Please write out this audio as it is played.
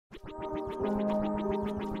Hi,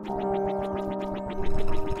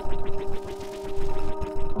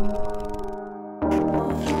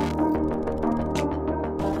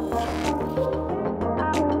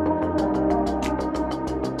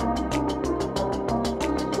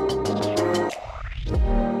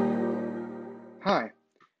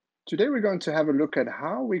 today we're going to have a look at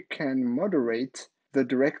how we can moderate the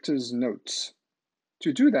director's notes.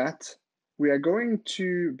 To do that, we are going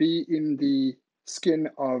to be in the skin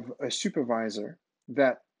of a supervisor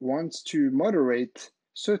that wants to moderate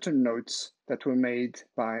certain notes that were made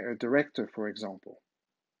by a director, for example.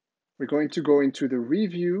 We're going to go into the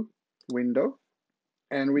review window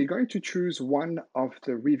and we're going to choose one of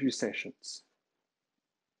the review sessions.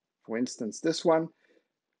 For instance, this one.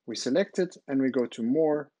 We select it and we go to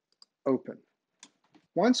More, Open.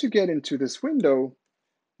 Once you get into this window,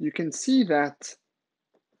 you can see that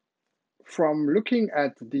from looking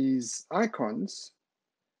at these icons,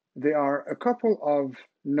 there are a couple of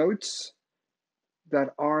notes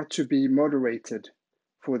that are to be moderated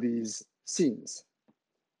for these scenes.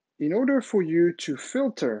 In order for you to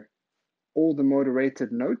filter all the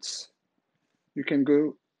moderated notes, you can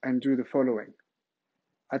go and do the following.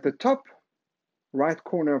 At the top right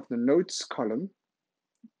corner of the Notes column,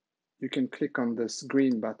 you can click on this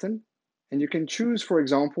green button and you can choose, for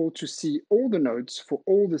example, to see all the notes for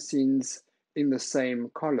all the scenes in the same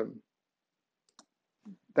column.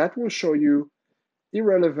 That will show you,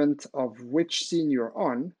 irrelevant of which scene you're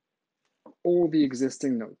on, all the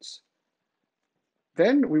existing notes.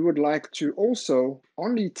 Then we would like to also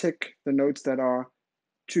only tick the notes that are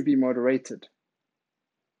to be moderated.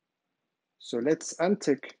 So let's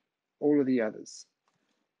untick all of the others.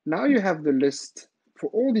 Now you have the list for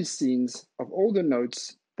all these scenes of all the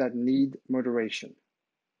notes that need moderation.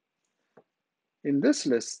 In this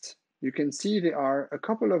list, you can see there are a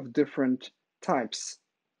couple of different types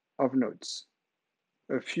of notes.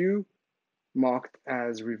 A few marked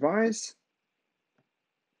as revise,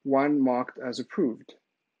 one marked as approved.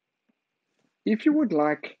 If you would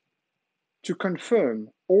like to confirm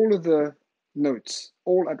all of the notes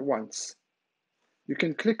all at once, you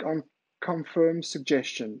can click on Confirm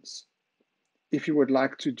Suggestions. If you would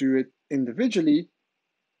like to do it individually,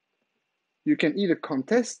 you can either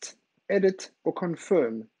contest, edit, or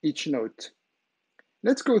confirm each note.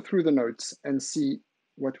 Let's go through the notes and see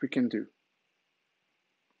what we can do.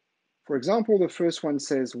 For example, the first one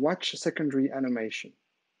says watch secondary animation.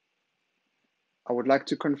 I would like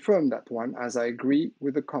to confirm that one as I agree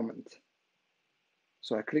with the comment.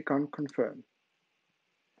 So I click on confirm.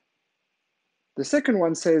 The second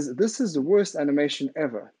one says this is the worst animation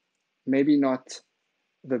ever. Maybe not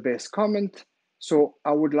the best comment. So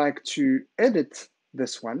I would like to edit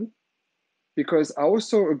this one because I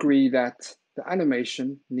also agree that the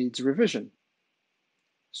animation needs revision.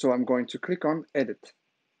 So I'm going to click on edit.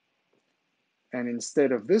 And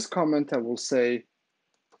instead of this comment, I will say,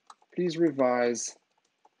 please revise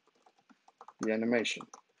the animation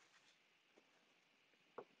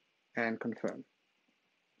and confirm.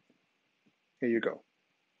 Here you go.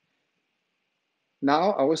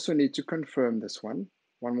 Now I also need to confirm this one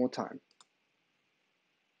more time.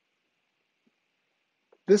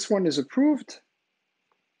 This one is approved,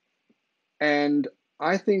 and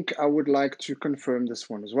I think I would like to confirm this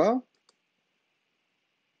one as well.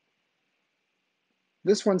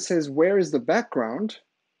 This one says, where is the background?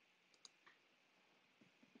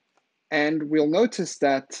 And we'll notice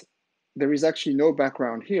that there is actually no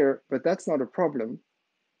background here, but that's not a problem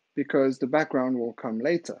because the background will come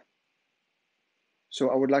later. So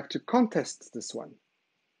I would like to contest this one.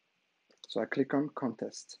 So I click on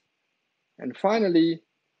contest. And finally,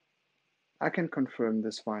 I can confirm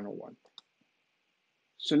this final one.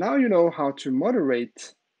 So now you know how to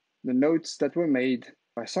moderate the notes that were made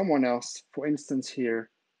by someone else, for instance here,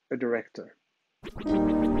 a director.